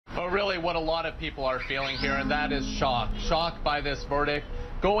really what a lot of people are feeling here, and that is shock. Shocked by this verdict.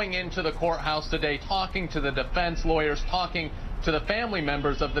 Going into the courthouse today, talking to the defense lawyers, talking to the family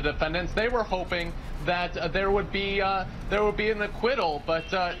members of the defendants, they were hoping that there would be an acquittal. But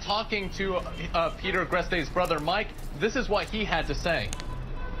talking to Peter Greste's brother, Mike, this is what he had to say.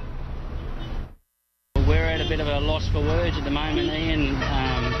 We're at a bit of a loss for words at the moment, Ian.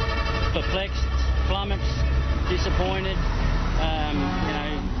 Perplexed, flummoxed, disappointed. You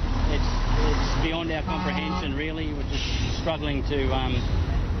know, it's beyond our comprehension, really. We're just struggling to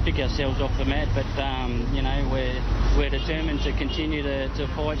pick ourselves off the mat, but you know, we're determined to continue to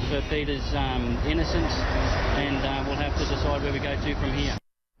fight for Peter's innocence, and we'll have to decide where we go to from here.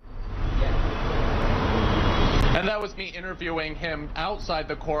 And that was me interviewing him outside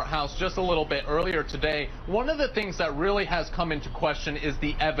the courthouse just a little bit earlier today. One of the things that really has come into question is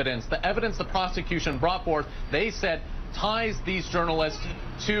the evidence. The evidence the prosecution brought forth, they said, ties these journalists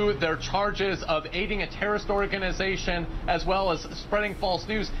to their charges of aiding a terrorist organization as well as spreading false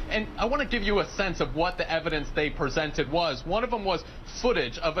news. And I want to give you a sense of what the evidence they presented was. One of them was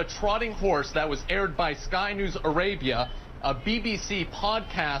footage of a trotting horse that was aired by Sky News Arabia, a BBC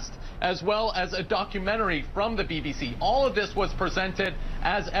podcast, as well as a documentary from the BBC. All of this was presented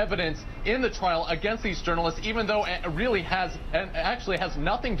as evidence in the trial against these journalists, even though it really actually has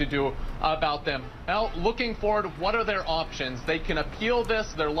nothing to do about them. Now, looking forward, what are their options? They can appeal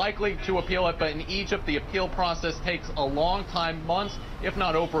this. They're likely to appeal it, but in Egypt, the appeal process takes a long time, months, if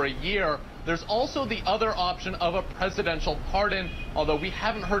not over a year. There's also the other option of a presidential pardon, although we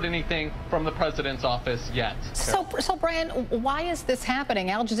haven't heard anything from the president's office yet. So Brian, why is this happening?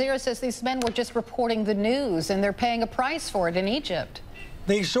 Al Jazeera says these men were just reporting the news and they're paying a price for it in Egypt.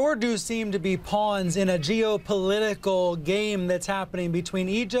 They sure do seem to be pawns in a geopolitical game that's happening between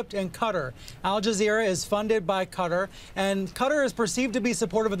Egypt and Qatar. Al Jazeera is funded by Qatar, and Qatar is perceived to be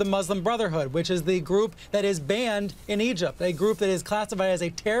supportive of the Muslim Brotherhood, which is the group that is banned in Egypt, a group that is classified as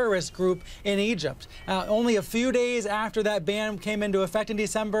a terrorist group in Egypt. Only a few days after that ban came into effect in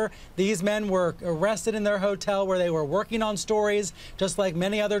December, these men were arrested in their hotel where they were working on stories, just like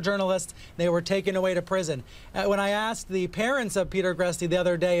many other journalists. They were taken away to prison. When I asked the parents of Peter Greste the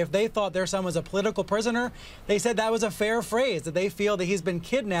other day if they thought their son was a political prisoner, they said that was a fair phrase, that they feel that he's been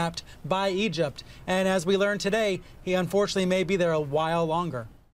kidnapped by Egypt. And as we learned today, he unfortunately may be there a while longer.